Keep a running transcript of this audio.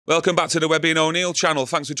Welcome back to the Webby O'Neill channel.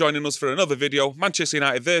 Thanks for joining us for another video. Manchester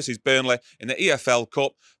United versus Burnley in the EFL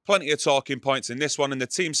Cup. Plenty of talking points in this one in the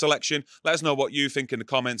team selection. Let us know what you think in the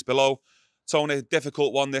comments below. Tony,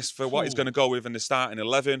 difficult one this for what he's going to go with in the starting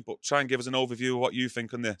 11, but try and give us an overview of what you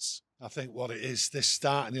think on this. I think what it is, this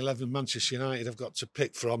starting 11 Manchester United have got to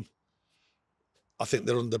pick from. I think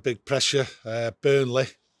they're under big pressure. Burnley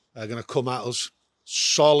are going to come at us.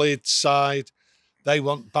 Solid side. They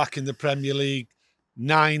want back in the Premier League.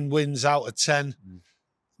 9 wins out of 10.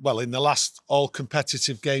 Well, in the last all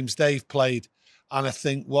competitive games they've played. And I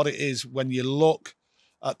think what it is, when you look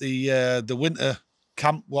at the winter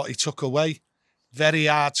camp, what he took away, very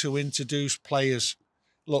hard to introduce players.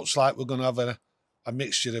 Looks like we're going to have a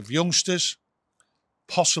mixture of youngsters,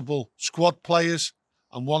 possible squad players,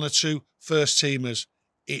 and 1 or 2 first-teamers.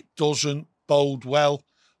 It doesn't bode well.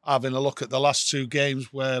 Having a look at the last 2 games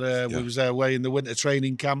where we was away in the winter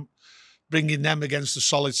training camp, bringing them against the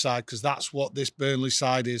solid side, because that's what this Burnley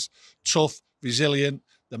side is. Tough, resilient.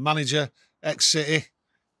 The manager, ex-City,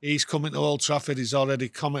 he's coming to Old Trafford. He's already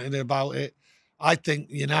commenting about it. I think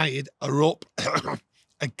United are up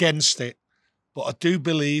against it. But I do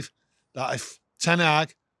believe that if Ten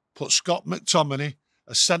Hag put Scott McTominay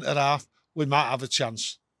as centre-half, we might have a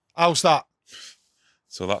chance. How's that?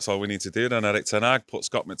 So that's all we need to do then, Eric Ten Hag, put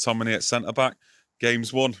Scott McTominay at centre-back.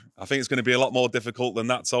 Game's won. I think it's going to be a lot more difficult than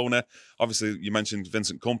that, Tony. Obviously, you mentioned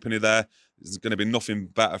Vincent Kompany there. There's going to be nothing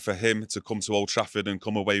better for him to come to Old Trafford and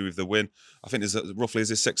come away with the win. I think there's roughly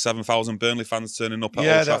 6,000-7,000 Burnley fans turning up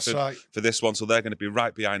at Old Trafford for this one, so they're going to be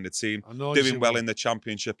right behind the team, doing well in the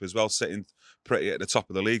Championship as well, sitting pretty at the top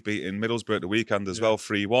of the league, beating Middlesbrough at the weekend as well,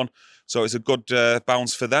 3-1. So it's a good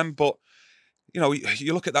bounce for them. But you know,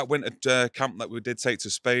 you look at that winter camp that we did take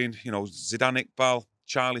to Spain. You know, Zidane Iqbal,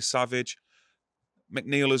 Charlie Savage,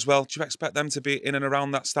 McNeil as well. Do you expect them to be in and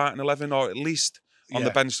around that starting 11, or at least on the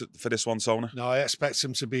bench for this one, Sona? No, I expect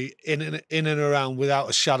them to be in and around without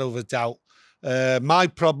a shadow of a doubt. My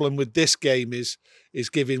problem with this game is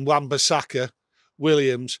giving Wan-Bissaka,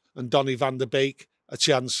 Williams and Donny van der Beek a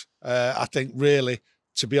chance. I think really,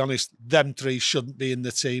 to be honest, them 3 shouldn't be in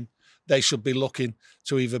the team. They should be looking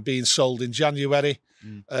to either being sold in January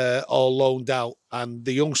or loaned out, and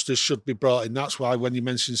the youngsters should be brought in. That's why when you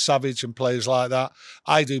mention Savage and players like that,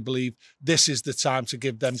 I do believe this is the time to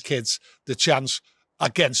give them kids the chance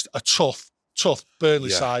against a tough Burnley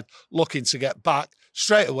side looking to get back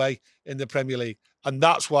straight away in the Premier League. And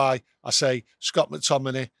that's why I say Scott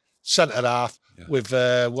McTominay, centre-half with,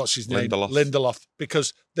 what's his name? Lindelof,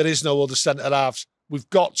 because there is no other centre-halves. We've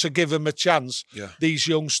got to give them a chance, these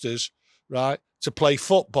youngsters, right, to play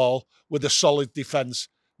football with a solid defence.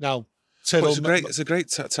 Now, it's a great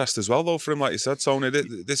test as well, though, for him, like you said, Tony.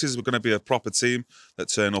 This is going to be a proper team that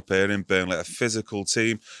turn up here in Burnley, a physical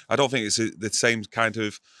team. I don't think it's the same kind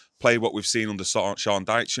of play what we've seen under Sean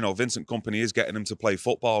Dyche. You know, Vincent Kompany is getting them to play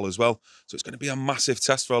football as well. So it's going to be a massive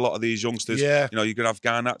test for a lot of these youngsters. You know, you're going to have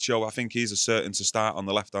Garnacho. I think he's a certain to start on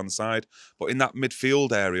the left-hand side. But in that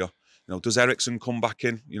midfield area, you know, does Eriksen come back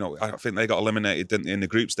in? You know, I think they got eliminated, didn't they, in the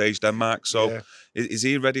group stage, Denmark. So is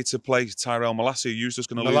he ready to play Tyrell Malacia? You was just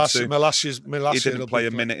going to allude to. Malacia, he didn't play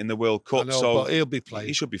a minute in the World Cup, so but he'll be playing.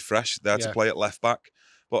 He should be fresh there to play at left back.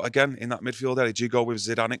 But again, in that midfield area, do you go with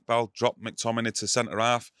Zidane Iqbal, drop McTominay to centre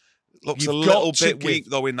half? Looks a little bit weak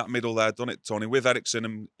though in that middle there, doesn't it, Tony? With Eriksen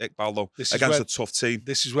and Iqbal though, against a tough team.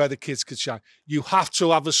 This is where the kids could shine. You have to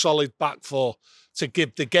have a solid back 4 to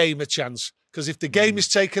give the game a chance. Because if the game is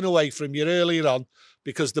taken away from you earlier on,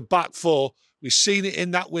 because the back 4, we've seen it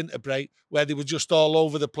in that winter break where they were just all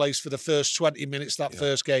over the place for the first 20 minutes, that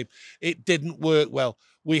first game. It didn't work well.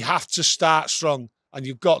 We have to start strong, and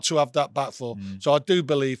you've got to have that back 4. So I do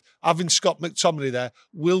believe having Scott McTominay there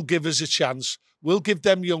will give us a chance. Will give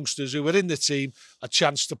them youngsters who are in the team a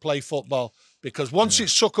chance to play football. Because once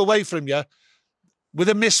it's took away from you, with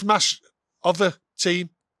a mismatch of the team,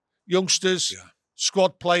 youngsters,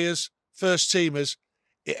 squad players, first teamers,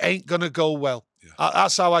 it ain't going to go well.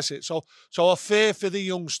 That's how I see it. So I fear for the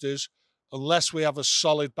youngsters, unless we have a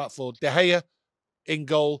solid back 4. De Gea in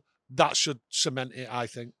goal, that should cement it, I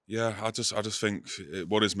think. Yeah, I just think it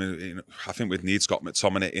worries me. You know, I think we'd need Scott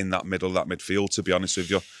McTominay in that middle, that midfield, to be honest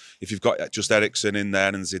with you. If you've got just Eriksen in there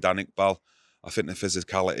and Zidane Iqbal, I think the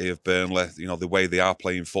physicality of Burnley, you know, the way they are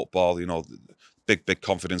playing football, you know, big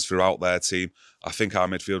confidence throughout their team. I think our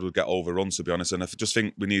midfield would get overrun, to be honest. And I just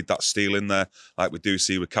think we need that steel in there, like we do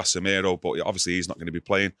see with Casemiro. But obviously he's not going to be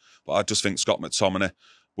playing. But I just think Scott McTominay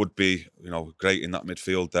would be, you know, great in that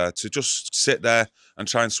midfield there to just sit there and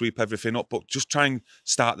try and sweep everything up, but just try and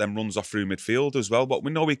start them runs off through midfield as well. But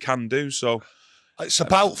we know we can do so. It's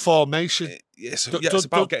about formation. It's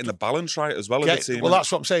about getting the balance right as well. As the team, well,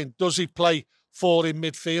 that's what I'm saying. Does he play 4 in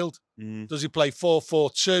midfield? Does he play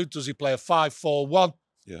 4-4-2? Does he play a 5-4-1?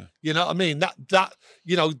 Yeah. You know what I mean? That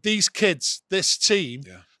you know, these kids, this team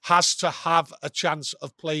has to have a chance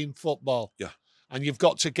of playing football. Yeah. And you've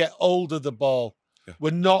got to get hold of the ball. Yeah.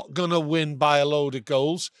 We're not going to win by a load of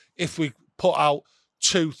goals if we put out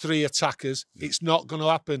 2-3 attackers. Yeah. It's not going to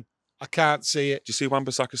happen. I can't see it. Do you see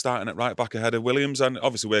Wan-Bissaka starting at right back ahead of Williams? And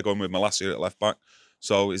obviously we're going with Malacia at left back.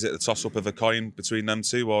 So is it a toss-up of a coin between them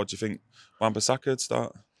two, or do you think Wan-Bissaka would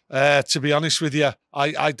start? To be honest with you,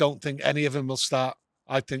 I don't think any of them will start.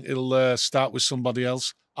 I think it'll start with somebody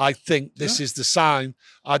else. I think this is the sign.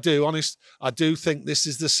 I do think this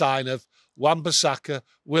is the sign of Wan-Bissaka,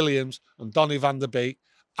 Williams and Donny van der Beek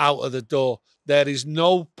out of the door. There is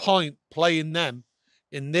no point playing them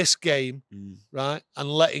in this game, right,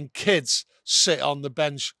 and letting kids sit on the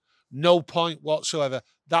bench. No point whatsoever.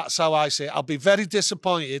 That's how I see it. I'll be very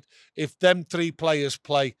disappointed if them 3 players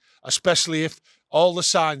play, especially if all the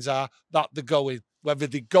signs are that they're going. Whether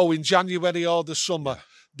they go in January or the summer,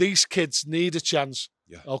 these kids need a chance,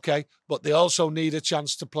 okay? But they also need a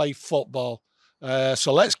chance to play football.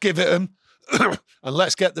 So let's give it them, and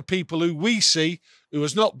let's get the people who we see, who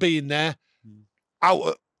has not been there,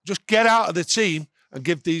 out. Just get out of the team and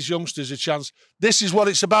give these youngsters a chance. This is what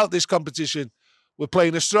it's about, this competition. We're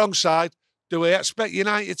playing a strong side. Do I expect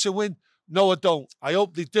United to win? No, I don't. I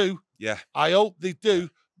hope they do. Yeah. I hope they do.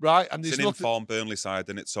 Right, and it's an informed Burnley side,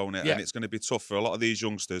 and it's on it, and it's going to be tough for a lot of these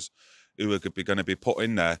youngsters who are going to be put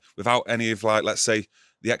in there without any of, like, let's say,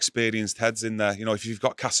 the experienced heads in there. You know, if you've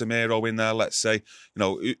got Casemiro in there, let's say, you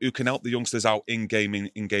know, who can help the youngsters out in game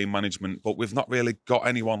management, but we've not really got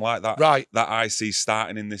anyone like that. Right, that I see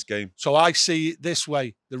starting in this game. So I see it this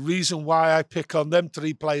way: the reason why I pick on them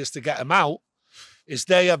 3 players to get them out is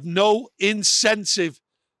they have no incentive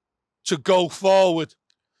to go forward.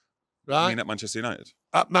 Right? You mean at Manchester United?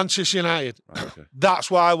 At Manchester United. Right, okay.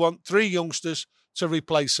 That's why I want 3 youngsters to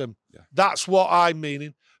replace them. Yeah. That's what I'm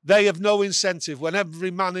meaning. They have no incentive when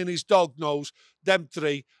every man in his dog knows them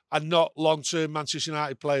 3 are not long-term Manchester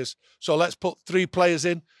United players. So let's put 3 players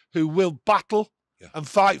in who will battle and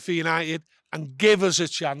fight for United and give us a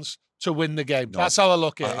chance to win the game. No, that's how I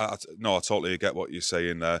look at it. I totally get what you're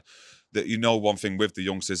saying there. That, you know, one thing with the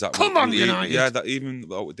youngsters that come on, United. Yeah, that even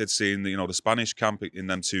though we did see in the Spanish camp in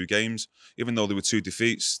them 2 games, even though there were 2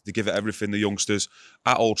 defeats, they give it everything. The youngsters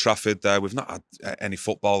at Old Trafford there, we've not had any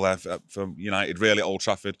football there from United really at Old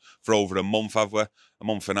Trafford for over a month, have we? A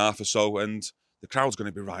month and a half or so, and the crowd's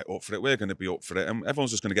going to be right up for it. We're going to be up for it, and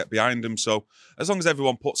everyone's just going to get behind them. So as long as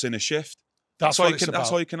everyone puts in a shift, that's all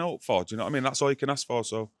you can hope for. Do you know what I mean? That's all you can ask for.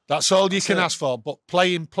 So that's all you can ask for. But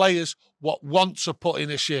playing players what want to put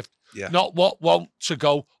in a shift. Yeah. Not what want to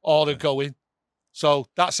go or are going. So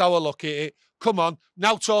that's how I look at it. Come on,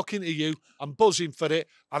 now talking to you, I'm buzzing for it,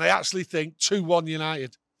 and I actually think 2-1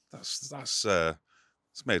 United. That's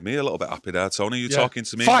made me a little bit happy there, Tony. You're talking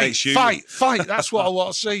to me. Fight. That's what I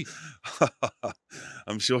want to see.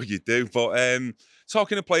 I'm sure you do. But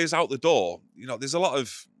talking to players out the door, you know, there's a lot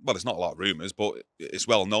of, well, it's not a lot of rumours, but it's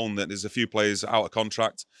well known that there's a few players out of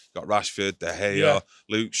contract. You've got Rashford, De Gea,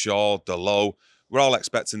 Luke Shaw, Delo. We're all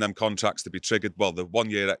expecting them contracts to be triggered. Well, the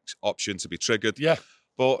 1-year option to be triggered. Yeah.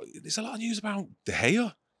 But there's a lot of news about De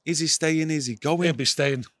Gea. Is he staying? Is he going? He'll be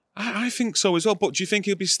staying. I think so as well. But do you think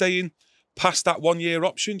he'll be staying past that 1-year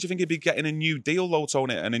option? Do you think he'll be getting a new deal, though,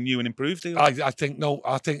 Tony, and a new and improved deal? I think no.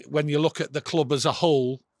 I think when you look at the club as a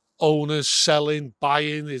whole, owners selling,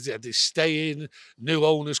 buying, is they staying, new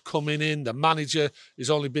owners coming in, the manager has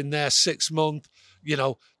only been there 6 months. You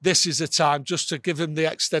know, this is a time just to give him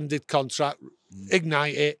the extended contract,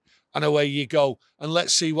 ignite it, and away you go. And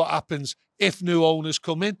let's see what happens if new owners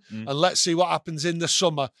come in, and let's see what happens in the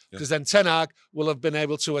summer, because then Ten Hag will have been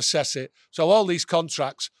able to assess it. So all these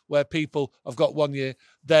contracts where people have got 1 year,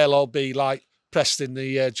 they'll all be like pressed in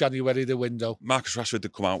the January, the window. Marcus Rashford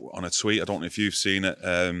did come out on a tweet, I don't know if you've seen it,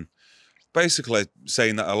 basically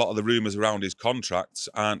saying that a lot of the rumours around his contracts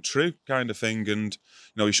aren't true, kind of thing, and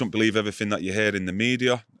you shouldn't believe everything that you hear in the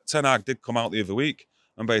media. Ten Hag did come out the other week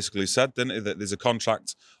and basically said, didn't he, that there's a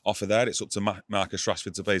contract offer there. It's up to Marcus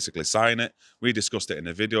Rashford to basically sign it. We discussed it in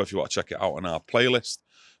a video if you want to check it out on our playlist.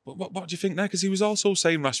 But what do you think there? Because he was also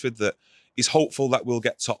saying, Rashford, that he's hopeful that we'll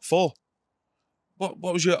get top 4. What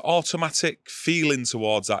was your automatic feeling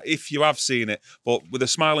towards that, if you have seen it? But with a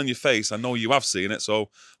smile on your face, I know you have seen it,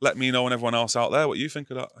 so let me know and everyone else out there what you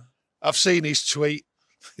think of that. I've seen his tweet,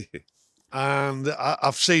 and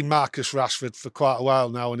I've seen Marcus Rashford for quite a while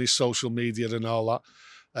now on his social media and all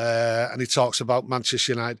that, and he talks about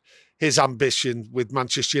Manchester United. his ambition with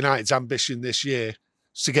Manchester United's ambition this year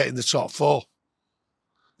is to get in the top 4.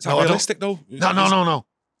 Is that realistic, though? No.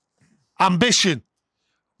 Ambition.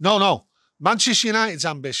 No. Manchester United's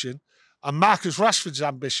ambition and Marcus Rashford's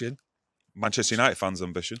ambition, Manchester United fans'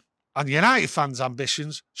 ambition, and United fans'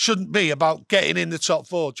 ambitions shouldn't be about getting in the top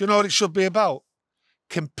 4. Do you know what it should be about?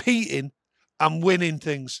 Competing and winning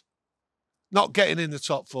things, not getting in the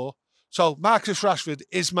top 4. So Marcus Rashford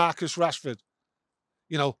is Marcus Rashford.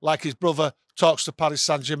 You know, like his brother talks to Paris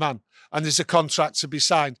Saint-Germain and there's a contract to be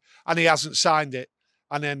signed and he hasn't signed it.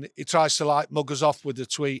 And then he tries to like mug us off with a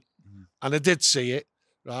tweet. And I did see it,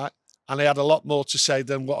 right? And I had a lot more to say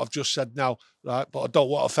than what I've just said now, right? But I don't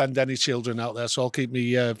want to offend any children out there, so I'll keep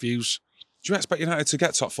my views. Do you expect United to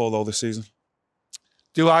get top 4, though, this season?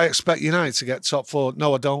 Do I expect United to get top 4?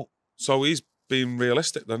 No, I don't. So he's being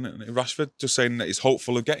realistic then, isn't he? Rashford, just saying that he's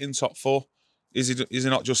hopeful of getting top 4. Is he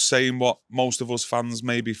not just saying what most of us fans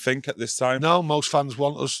maybe think at this time? No, most fans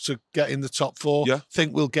want us to get in the top 4. Yeah.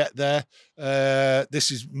 Think we'll get there.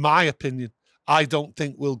 This is my opinion. I don't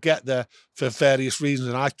think we'll get there for various reasons.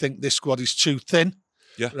 And I think this squad is too thin.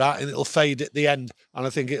 Yeah. Right. And it'll fade at the end. And I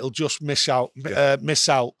think it'll just miss out.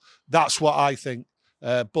 That's what I think.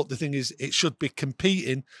 But the thing is, it should be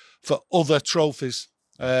competing for other trophies.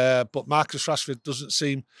 But Marcus Rashford doesn't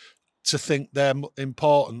seem to think they're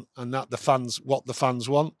important and that what the fans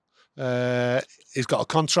want. He's got a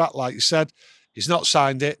contract, like you said. He's not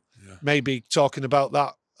signed it. Yeah. Maybe talking about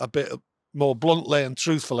that a bit more bluntly and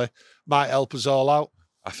truthfully might help us all out.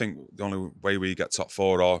 I think the only way we get top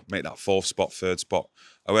 4 or make that 4th spot, 3rd spot,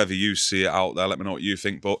 however you see it out there, let me know what you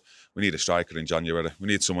think. But we need a striker in January. We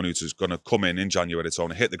need someone who's going to come in January to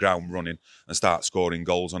hit the ground running and start scoring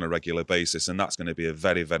goals on a regular basis. And that's going to be a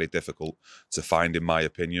very, very difficult to find, in my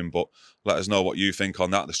opinion. But let us know what you think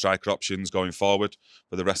on that, the striker options going forward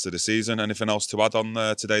for the rest of the season. Anything else to add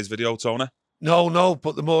on today's video, Tony? No.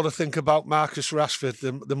 But the more I think about Marcus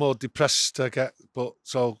Rashford, the more depressed I get. But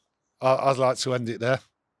so I'd like to end it there.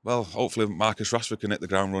 Well, hopefully Marcus Rashford can hit the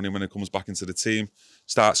ground running when he comes back into the team,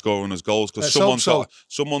 start scoring his goals, because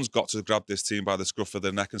someone's got to grab this team by the scruff of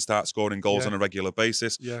the neck and start scoring goals on a regular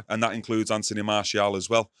basis. Yeah. And that includes Anthony Martial as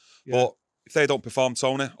well. Yeah. But if they don't perform,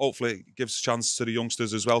 Tony, hopefully it gives a chance to the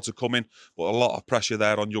youngsters as well to come in. But a lot of pressure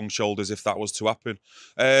there on young shoulders if that was to happen.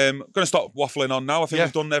 I'm going to stop waffling on now. I think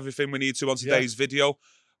we've done everything we need to on today's video.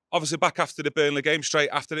 Obviously, back after the Burnley game, straight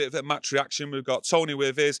after the match reaction, we've got Tony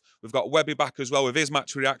with his, we've got Webby back as well with his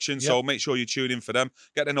match reaction, so make sure you tune in for them,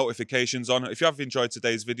 get the notifications on. If you have enjoyed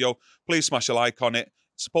today's video, please smash a like on it,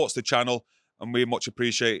 supports the channel, and we much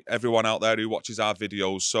appreciate everyone out there who watches our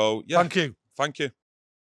videos. So, yeah. Thank you. Thank you.